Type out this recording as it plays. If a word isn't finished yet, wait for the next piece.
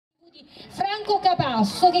Franco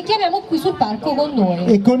Capasso, che chiamiamo qui sul palco con noi.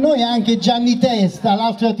 E con noi anche Gianni Testa,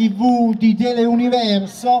 l'altra TV di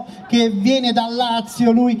Teleuniverso, che viene dal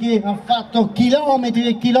Lazio, lui che ha fatto chilometri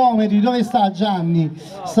e chilometri. Dove sta Gianni?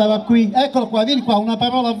 Stava qui, eccolo qua, vieni qua, una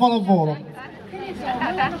parola a volo a volo.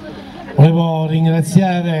 Volevo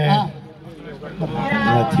ringraziare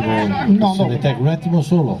un attimo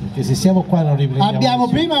solo, perché se siamo qua non riprendiamo. Abbiamo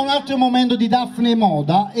prima un altro momento di Daphne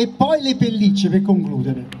Moda e poi le pellicce per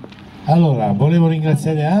concludere. Allora, volevo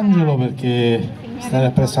ringraziare Angelo, perché stare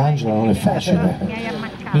appresso a Angelo non è facile,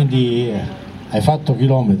 quindi hai fatto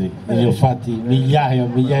chilometri, io ho fatti migliaia e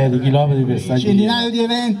migliaia di chilometri per stare centinaio di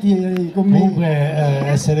eventi con me. Comunque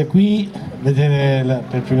essere qui, vedere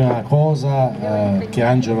per prima cosa che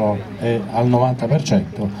Angelo è al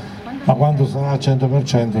 90%, ma quando sarà al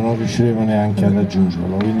 100% non riusciremo neanche a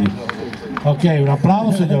raggiungerlo, quindi ok, un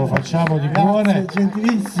applauso, glielo facciamo di cuore,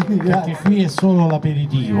 gentilissimi, perché qui è solo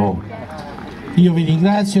l'aperitivo. Io vi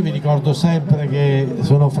ringrazio, vi ricordo sempre che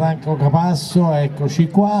sono Franco Capasso, eccoci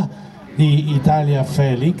qua, di Italia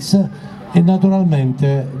Felix, e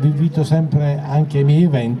naturalmente vi invito sempre anche ai miei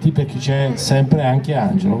eventi, perché c'è sempre anche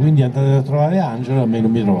Angelo, quindi andate a trovare Angelo e a me non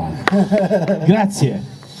mi trovate.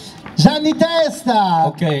 Grazie. Gianni Testa,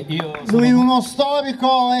 okay, io lui è uno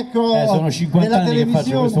storico, ecco, sono 50 anni che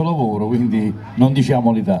faccio questo lavoro, quindi non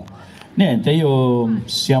diciamo l'età. Niente,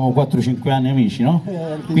 siamo 4-5 anni amici, no?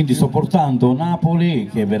 Quindi sto portando Napoli,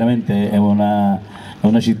 che veramente è una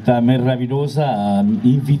città meravigliosa,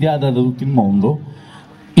 invidiata da tutto il mondo,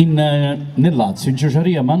 nel Lazio, in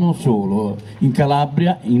Ciociaria, ma non solo, in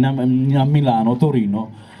Calabria, a Milano,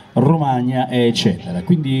 Torino, Romagna eccetera.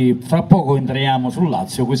 Quindi fra poco entriamo sul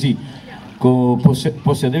Lazio, così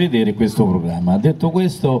possiate vedere questo programma. Detto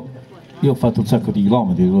questo, io ho fatto un sacco di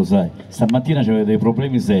chilometri, lo sai, stamattina c'avevo dei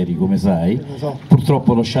problemi seri, come sai,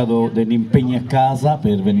 purtroppo ho lasciato degli impegni a casa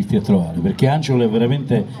per venirti a trovare, perché Angelo è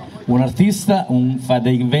veramente un artista, fa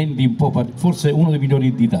dei eventi un po', forse uno dei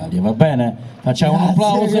migliori d'Italia, va bene? Facciamo un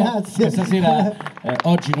applauso. Grazie. Questa sera,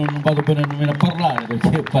 oggi non vado bene nemmeno a parlare,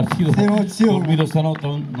 perché è partito, ho dormito stanotte,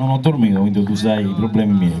 non ho dormito, quindi tu sai i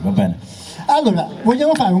problemi miei, va bene? Allora,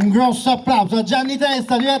 vogliamo fare un grosso applauso a Gianni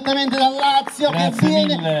Testa direttamente dal Lazio, grazie, che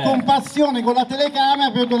viene mille. Con passione con la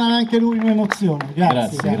telecamera per donare anche lui un'emozione.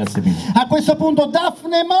 Grazie mille. A questo punto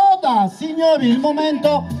Daphne Moda, signori, il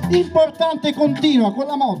momento importante continua con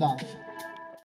la moda.